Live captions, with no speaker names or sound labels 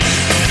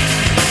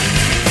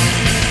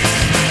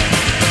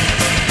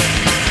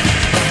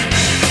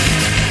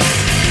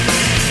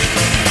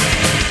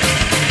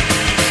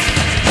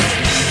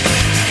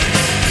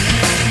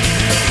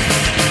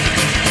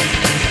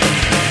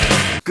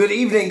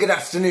evening, good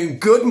afternoon,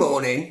 good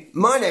morning.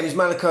 My name is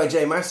Malachi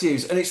J.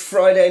 Matthews and it's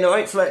Friday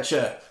night,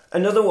 Fletcher.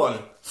 Another one,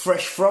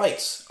 fresh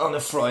frights on a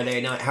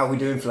Friday night. How we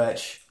doing,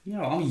 Fletch? You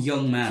know, I'm a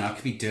young man. I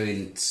could be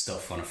doing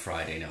stuff on a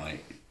Friday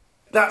night.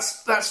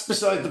 That's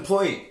beside the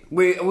point.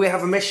 We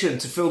have a mission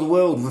to fill the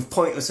world with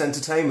pointless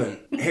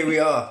entertainment. Here we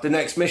are, the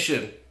next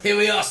mission. Here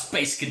we are,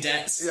 Space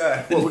Cadets.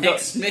 Yeah, the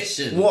next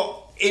mission.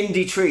 What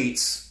indie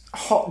treats,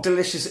 hot,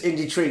 delicious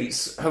indie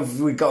treats have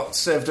we got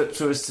served up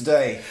to us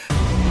today?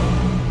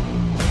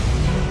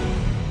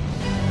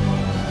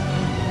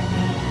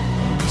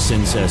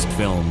 Cincest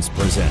Films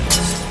presents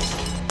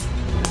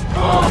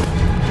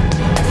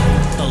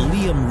the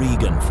Liam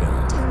Regan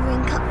film, Don't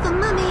ring up for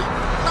mummy.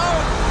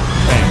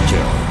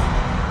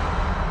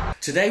 Banjo.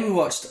 Today we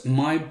watched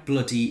My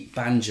Bloody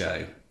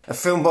Banjo. A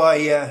film by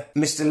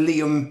Mr.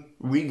 Liam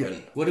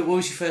Regan. What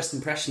was your first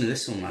impression of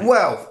this one, mate?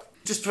 Well,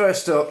 just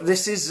first up,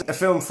 this is a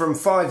film from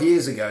 5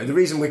 years ago. The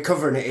reason we're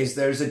covering it is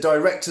there's a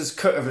director's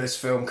cut of this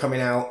film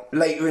coming out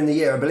later in the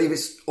year. I believe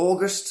it's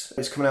August.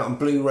 It's coming out on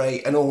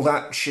Blu-ray and all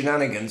that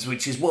shenanigans,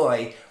 which is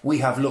why we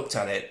have looked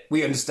at it.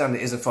 We understand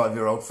it is a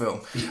 5-year-old film.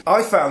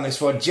 I found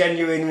this one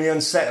genuinely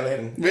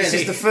unsettling. Really? This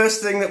is the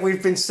first thing that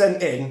we've been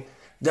sent in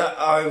that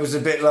I was a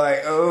bit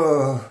like,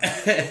 oh.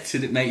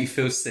 Did it make you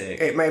feel sick?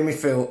 It made me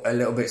feel a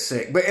little bit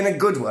sick, but in a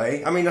good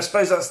way. I mean, I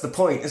suppose that's the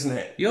point, isn't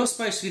it? You're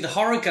supposed to be the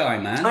horror guy,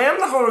 man. I am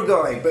the horror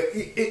guy, but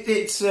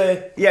it's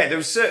yeah, there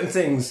were certain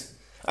things.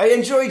 I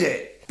enjoyed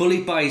it.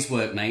 Bullied by his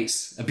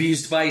workmates,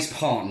 abused by his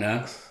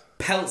partner,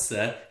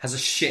 Peltzer has a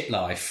shit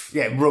life.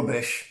 Yeah,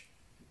 rubbish.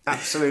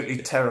 Absolutely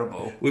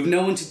terrible. With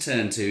no one to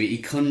turn to, he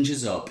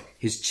conjures up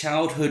his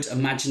childhood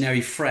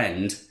imaginary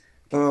friend.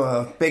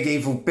 Oh, big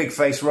evil, big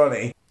face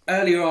Ronnie.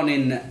 Earlier on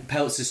in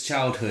Peltzer's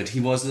childhood, he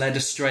was led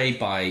astray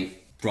by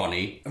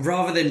Ronnie.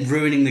 Rather than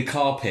ruining the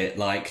carpet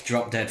like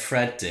Drop Dead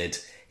Fred did,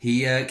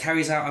 he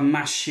carries out a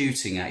mass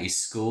shooting at his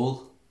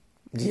school.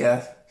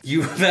 Yeah.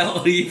 You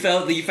felt that you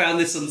found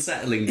this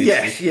unsettling, did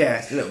you?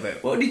 Yeah, a little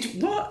bit.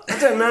 What? I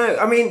don't know.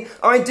 I mean,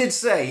 I did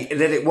say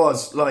that it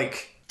was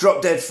like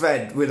Drop Dead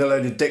Fred with a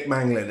load of dick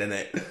mangling in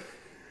it.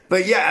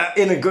 But yeah,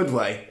 in a good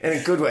way. In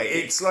a good way.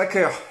 It's like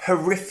a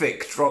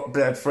horrific Drop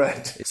Dead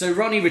Fred. So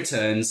Ronnie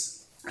returns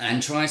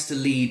and tries to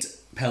lead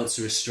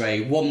Peltzer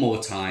astray one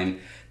more time,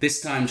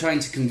 this time trying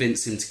to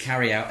convince him to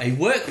carry out a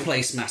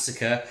workplace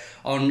massacre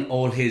on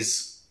all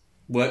his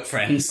work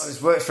friends. His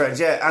work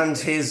friends, yeah, and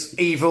his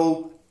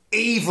evil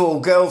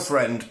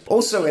girlfriend.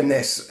 Also in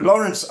this,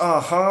 Lawrence R.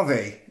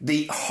 Harvey,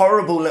 the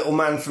horrible little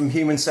man from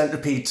Human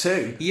Centipede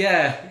 2.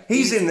 Yeah.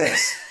 He's in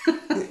this.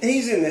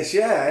 He's in this,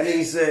 yeah, and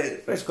he's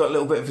got a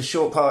little bit of a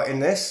short part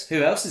in this.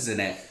 Who else is in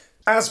it?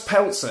 As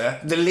Peltzer,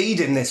 the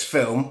lead in this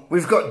film,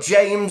 we've got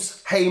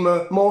James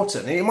Hamer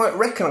Morton, and you might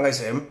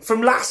recognise him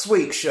from last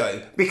week's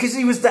show, because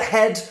he was the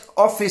head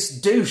office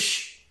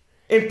douche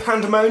in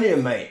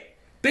Pandemonium, mate.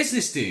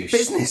 Business douche.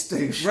 Business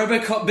douche.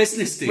 Robocop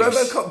business douche.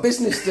 Robocop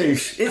business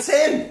douche. It's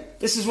him.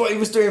 This is what he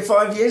was doing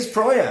 5 years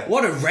prior.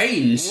 What a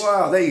range.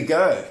 Wow, there you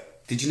go.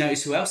 Did you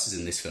notice who else is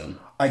in this film?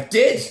 I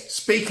did.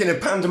 Speaking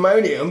of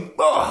Pandemonium,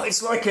 oh,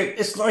 it's like a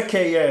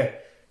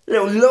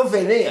little love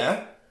in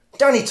here.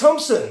 Danny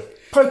Thompson.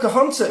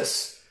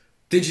 Pocahontas.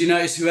 Did you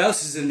notice who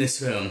else is in this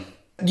film?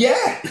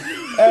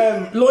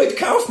 Yeah. Lloyd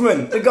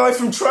Kaufman, the guy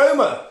from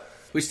Troma.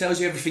 Which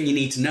tells you everything you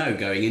need to know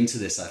going into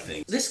this, I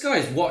think. This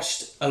guy's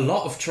watched a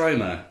lot of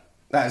Troma.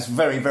 That's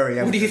very, very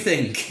evident. What do you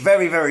think?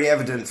 Very, very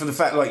evident for the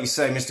fact, like you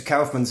say, Mr.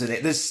 Kaufman's in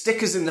it. There's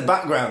stickers in the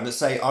background that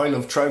say, I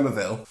love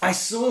Tromaville. I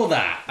saw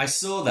that. I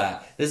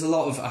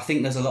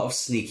think there's a lot of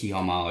sneaky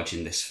homage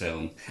in this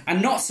film.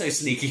 And not so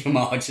sneaky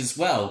homage as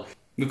well.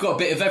 We've got a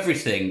bit of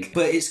everything,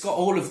 but it's got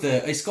all of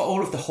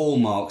the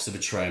hallmarks of a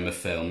Troma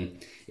film.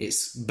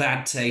 It's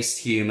bad taste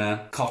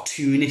humour,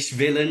 cartoonish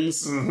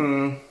villains,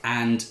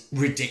 and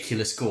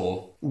ridiculous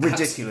gore.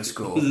 Ridiculous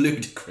gore.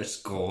 Ludicrous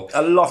gore.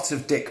 A lot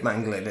of dick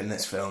mangling in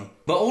this film.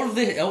 But all of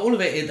it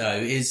though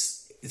it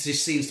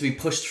just seems to be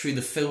pushed through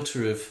the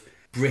filter of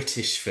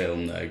British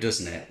film, though,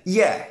 doesn't it?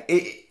 Yeah,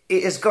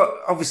 it has got,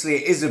 obviously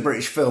it is a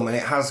British film and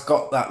it has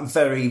got that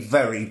very,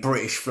 very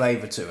British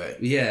flavour to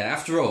it. Yeah,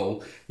 after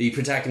all, the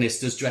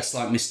protagonist does dress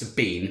like Mr.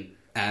 Bean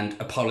and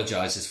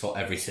apologises for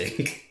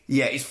everything.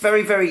 Yeah, it's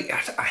very, very,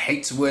 I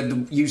hate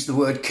to use the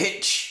word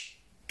kitsch.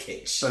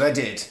 Kitsch. But I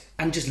did.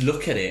 And just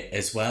look at it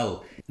as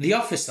well. The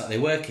office that they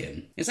work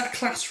in, is that a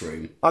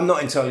classroom? I'm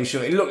not entirely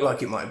sure. It looked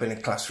like it might have been a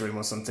classroom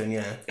or something,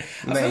 yeah.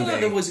 I feel like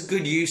there was a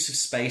good use of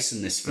space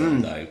in this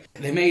film, though.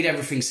 They made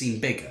everything seem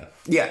bigger.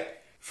 Yeah.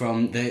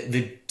 From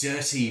the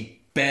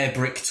dirty bare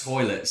brick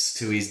toilets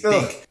to his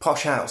big...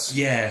 posh house.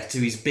 Yeah, to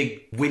his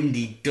big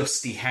windy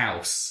dusty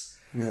house.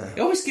 Yeah. It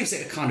always gives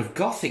it a kind of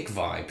gothic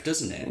vibe,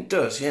 doesn't it? It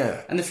does,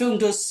 yeah. And the film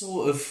does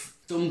sort of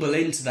stumble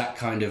into that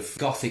kind of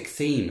gothic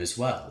theme as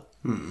well.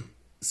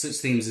 Such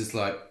themes as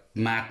like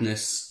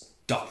madness,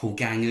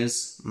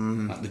 doppelgangers,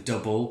 like the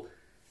double,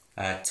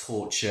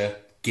 torture,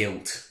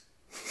 guilt,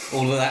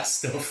 all of that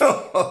stuff.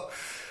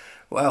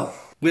 Well,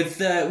 with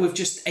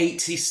just 80s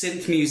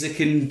synth music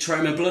and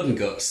Troma Blood and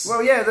Guts.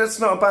 Well, yeah, that's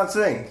not a bad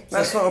thing.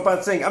 That's not a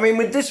bad thing. I mean,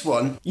 with this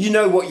one, you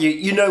know what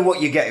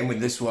you're getting with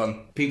this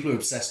one. People who are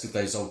obsessed with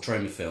those old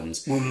Troma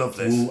films will love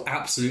this. Will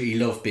absolutely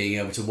love being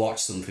able to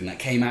watch something that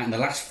came out in the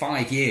last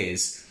 5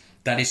 years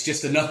that is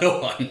just another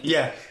one.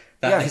 Yeah.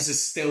 This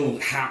is still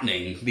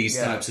happening, these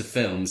types of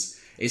films.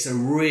 It's a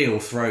real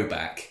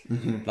throwback,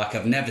 like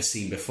I've never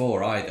seen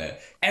before either.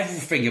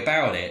 Everything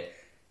about it,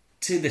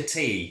 to the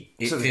T,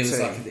 it feels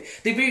like...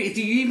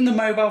 Even the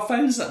mobile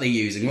phones that they're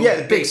using.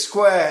 Yeah, the big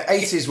square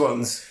 80s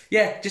ones.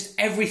 Yeah, just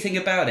everything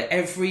about it.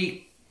 I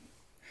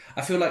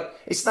feel like...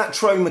 It's that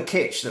Troma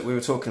kitsch that we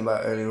were talking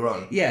about earlier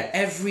on. Yeah,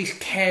 every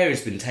care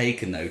has been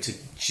taken, though, to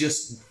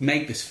just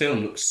make this film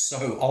look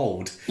so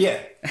old. Yeah.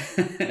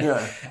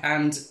 Yeah.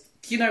 And...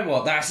 you know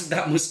what?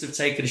 That must have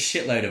taken a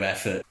shitload of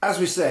effort. As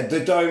we said, the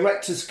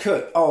director's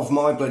cut of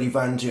My Bloody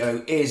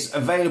Banjo is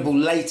available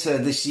later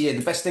this year.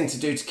 The best thing to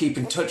do to keep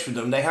in touch with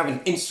them, they have an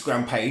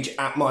Instagram page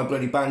at My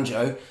Bloody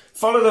Banjo.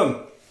 Follow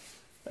them,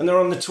 and they're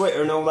on the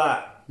Twitter and all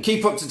that.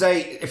 Keep up to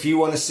date if you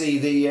want to see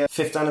the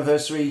 5th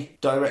anniversary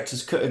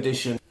director's cut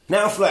edition.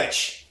 Now,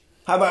 Fletch,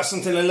 how about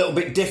something a little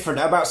bit different?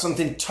 How about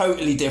something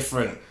totally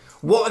different?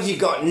 What have you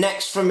got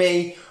next for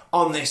me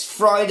on this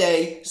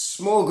Friday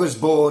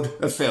smorgasbord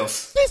of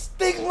filth? This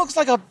thing looks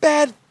like a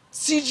bad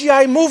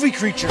CGI movie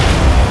creature.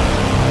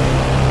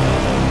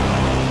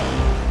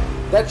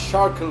 That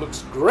shark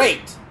looks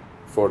great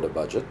for the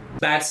budget.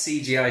 Bad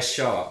CGI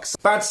sharks.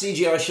 Bad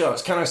CGI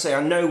sharks. Can I say,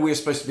 I know we're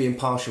supposed to be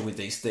impartial with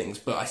these things,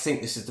 but I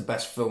think this is the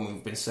best film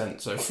we've been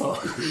sent so far.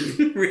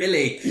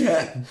 Really?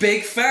 Yeah.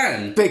 Big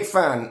fan? Big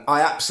fan.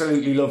 I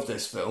absolutely love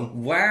this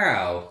film.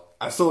 Wow.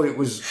 I thought it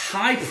was...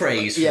 high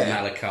praise from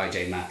Malachi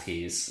J.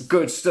 Matthews.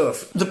 Good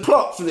stuff. The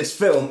plot for this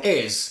film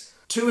is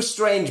two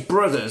estranged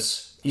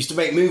brothers used to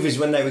make movies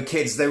when they were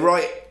kids. They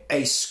write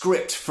a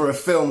script for a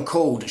film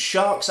called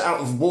Sharks Out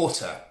of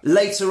Water.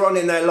 Later on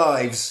in their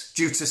lives,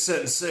 due to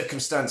certain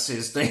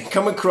circumstances, they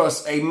come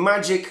across a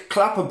magic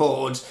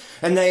clapperboard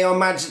and they are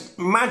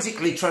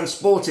magically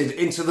transported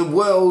into the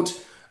world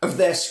of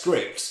their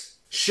script.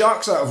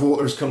 Sharks Out of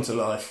Water has come to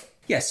life.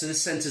 Yeah, so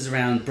this centres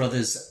around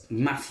brothers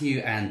Matthew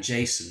and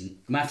Jason.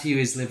 Matthew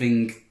is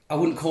living, I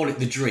wouldn't call it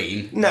the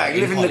dream. No,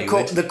 living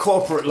the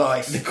corporate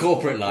life. The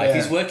corporate life. Yeah.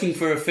 He's working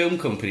for a film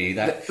company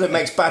that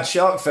makes bad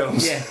shark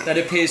films. Yeah, that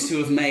appears to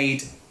have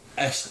made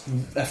a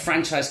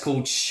franchise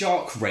called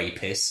Shark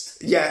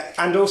Rapist. Yeah,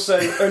 and also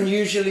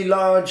Unusually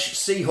Large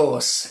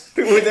Seahorse.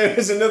 There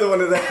was another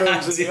one of their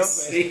films in the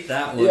office. See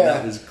that one,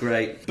 that was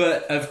great.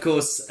 But, of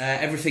course,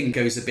 everything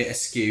goes a bit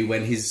askew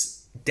when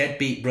his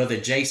deadbeat brother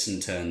Jason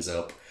turns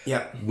up.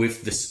 Yeah.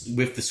 With the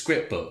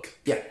script book.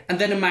 Yeah. And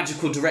then a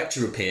magical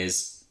director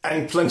appears.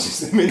 And plunges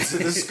them into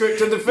the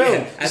script of the film.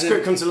 Yeah. The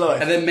script comes to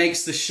life. And then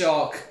makes the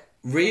shark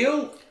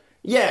real?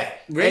 Yeah.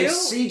 Real? A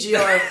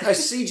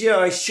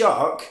CGI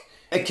shark,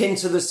 akin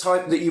to the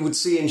type that you would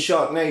see in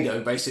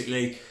Sharknado,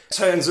 basically,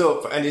 turns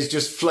up and is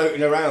just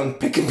floating around,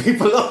 picking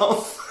people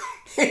off.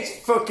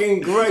 It's fucking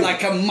great.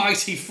 Like a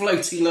mighty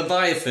floating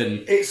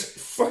leviathan. It's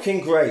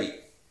fucking great.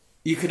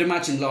 You could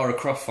imagine Lara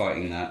Croft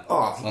fighting that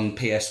on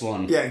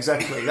PS1. Yeah,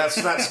 exactly. That's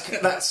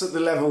at the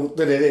level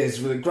that it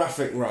is with a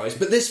graphic rise.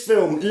 But this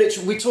film,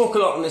 literally, we talk a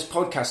lot on this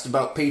podcast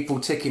about people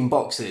ticking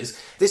boxes.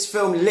 This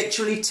film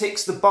literally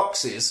ticks the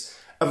boxes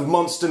of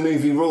monster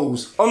movie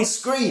rules on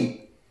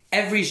screen.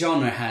 Every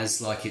genre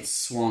has like its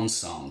swan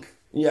song.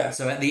 Yeah.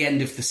 So at the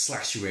end of the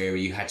slasher era,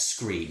 you had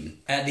Scream.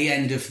 At the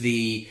end of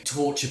the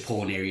torture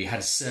porn era, you had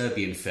a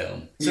Serbian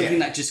film. Something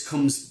that just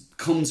comes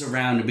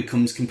around and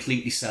becomes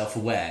completely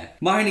self-aware.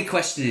 My only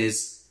question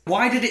is,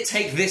 why did it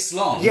take this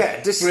long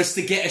for us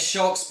to get a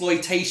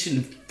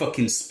sharksploitation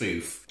fucking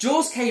spoof?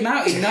 Jaws came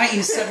out in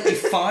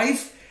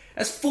 1975.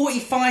 That's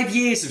 45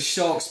 years of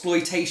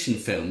sharksploitation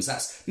films.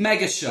 That's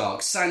Mega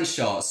Sharks, Sand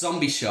Sharks,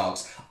 Zombie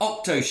Sharks,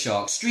 Octo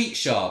Sharks, Street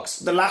Sharks.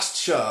 The Last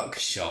Shark.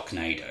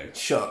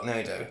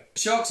 Sharknado.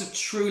 Sharks have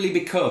truly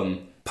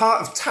become...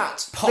 part of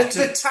tapestry.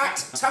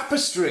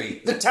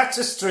 The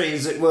tapestry,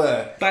 as it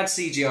were. Bad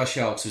CGI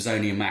sharks was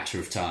only a matter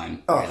of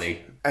time,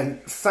 really.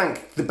 And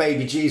thank the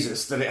baby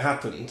Jesus that it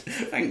happened.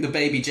 Thank the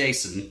baby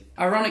Jason.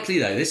 Ironically,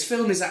 though, this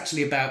film is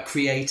actually about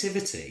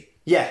creativity.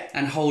 Yeah.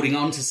 And holding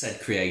on to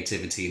said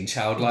creativity and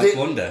childlike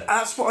wonder.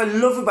 That's what I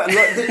love about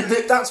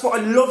it. That's what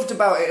I loved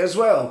about it as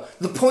well.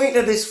 The point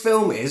of this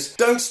film is,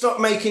 don't stop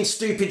making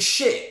stupid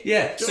shit.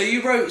 Yeah. So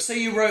you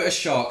wrote a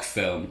shark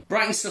film.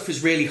 Writing stuff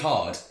is really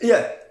hard.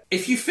 Yeah.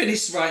 If you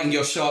finish writing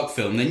your shark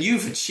film, then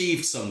you've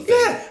achieved something.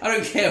 Yeah. I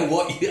don't care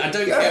what.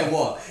 Care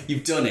what.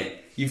 You've done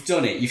it.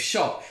 You've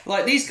shot.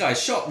 Like these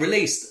guys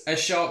released a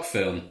shark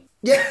film.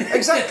 Yeah,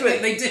 exactly.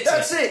 They did.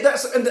 That's it.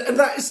 And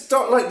that is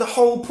like the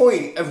whole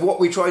point of what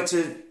we try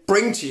to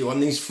bring to you on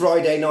these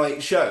Friday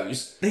night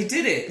shows. They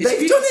did it.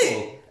 They've done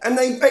it, and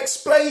they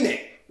explain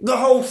it. The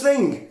whole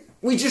thing.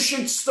 We just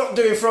should stop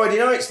doing Friday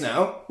nights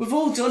now. We've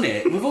all done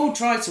it. We've all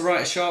tried to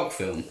write a shark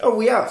film. Oh,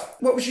 we have.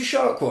 What was your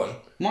shark one?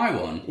 My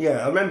one?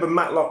 Yeah, I remember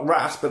Matlock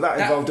Rat, but that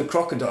involved a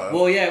crocodile.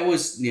 Well, yeah, it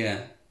was,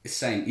 it's the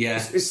same, yeah.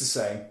 It's the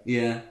same.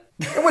 Yeah.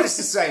 Well, it's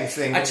the same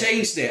thing. I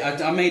changed it.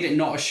 I made it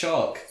not a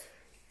shark.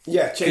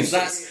 Yeah,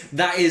 Because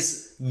that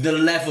is the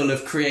level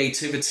of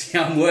creativity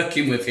I'm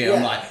working with here.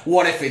 I'm Yeah. like,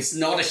 what if it's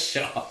not a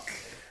shark?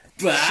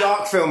 But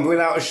Shark film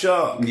without a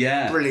shark.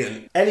 Yeah.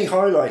 Brilliant. Any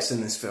highlights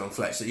in this film,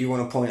 Fletch, that you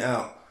want to point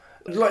out?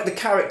 Like the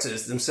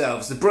characters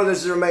themselves. The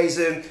brothers are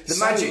amazing.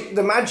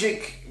 The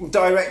magic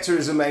director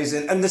is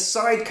amazing. And the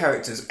side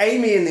characters.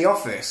 Amy in the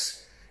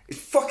office is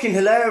fucking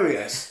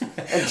hilarious.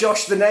 And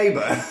Josh the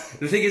neighbour.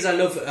 The thing is, I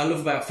love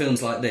about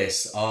films like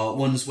this are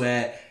ones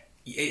where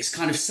it's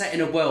kind of set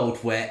in a world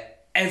where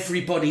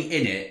everybody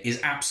in it is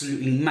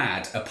absolutely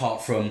mad,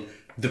 apart from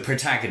the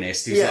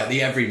protagonist, who's like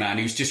the everyman,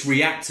 who's just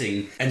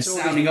reacting and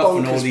sounding off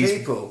on all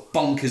these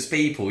bonkers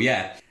people.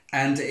 Yeah,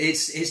 and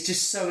it's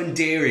just so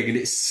endearing and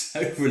it's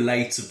so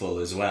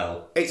relatable as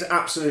well. It's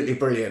absolutely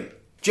brilliant.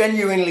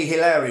 Genuinely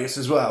hilarious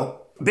as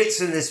well.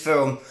 Bits in this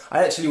film,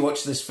 I actually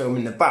watched this film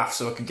in the bath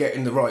so I could get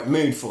in the right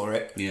mood for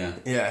it. Yeah.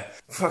 Yeah.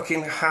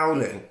 Fucking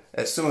howling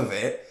at some of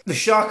it. The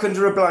shark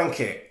under a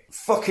blanket.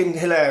 Fucking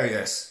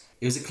hilarious.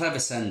 It was a clever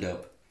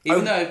send-up.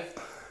 Even though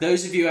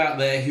those of you out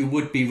there who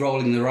would be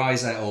rolling their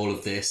eyes at all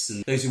of this,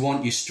 and those who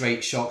want your straight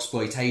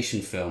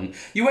shocksploitation film,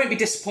 you won't be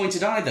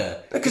disappointed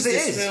either. Because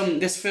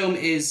this film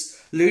is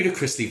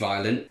ludicrously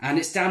violent, and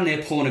it's damn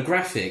near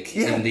pornographic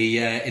in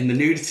the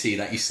nudity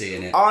that you see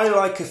in it. I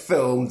like a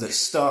film that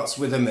starts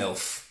with a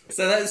MILF.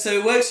 So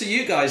it works for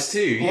you guys too.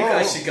 You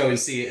guys should go and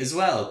see it as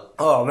well.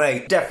 Oh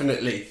mate,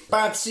 definitely.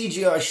 Bad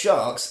CGI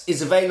Sharks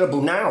is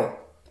available now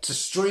to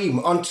stream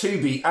on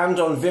Tubi and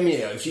on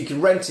Vimeo. So you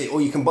can rent it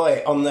or you can buy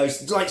it on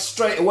those, like,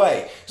 straight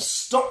away.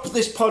 Stop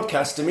this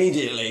podcast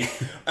immediately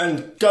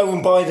and go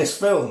and buy this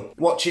film.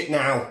 Watch it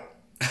now.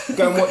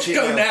 Go and watch it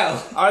Go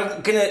now.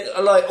 I'm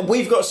gonna,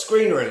 we've got a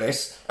screener of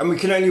this and we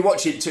can only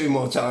watch it 2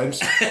 more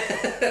times.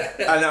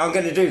 And I'm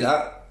gonna do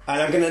that.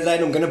 And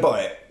I'm gonna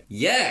buy it.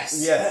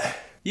 Yes. Yeah.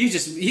 You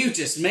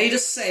just made a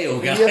sale,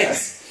 guys.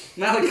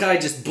 Yeah. Malachi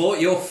just bought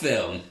your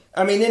film.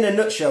 I mean, in a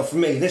nutshell, for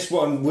me, this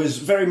one was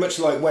very much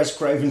like Wes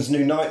Craven's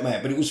New Nightmare,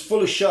 but it was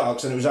full of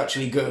sharks and it was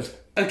actually good.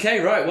 Okay,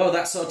 right, well,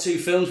 that's our 2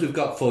 films we've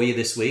got for you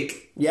this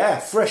week. Yeah,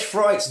 Fresh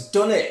Fright's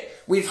done it.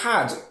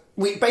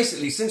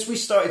 Basically, since we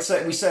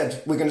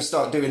said we're going to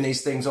start doing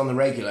these things on the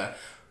regular,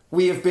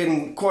 we have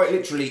been quite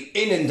literally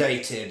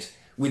inundated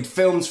with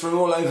films from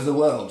all over the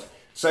world.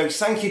 So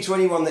thank you to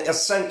anyone that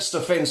has sent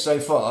stuff in so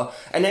far,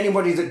 and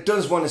anybody that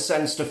does want to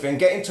send stuff in,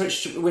 get in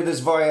touch with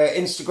us via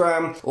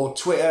Instagram or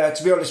Twitter.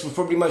 To be honest, we're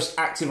probably most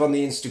active on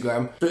the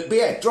Instagram. But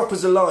yeah, drop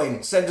us a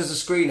line, send us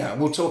a screener,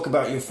 we'll talk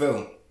about your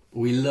film.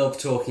 We love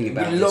talking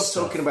about this. We love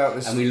talking about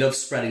this. And we love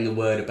spreading the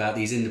word about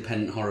these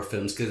independent horror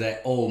films because they're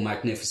all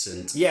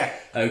magnificent. Yeah.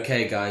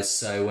 Okay, guys,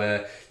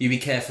 so you be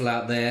careful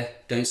out there,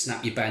 don't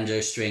snap your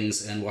banjo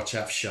strings, and watch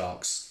out for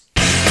sharks.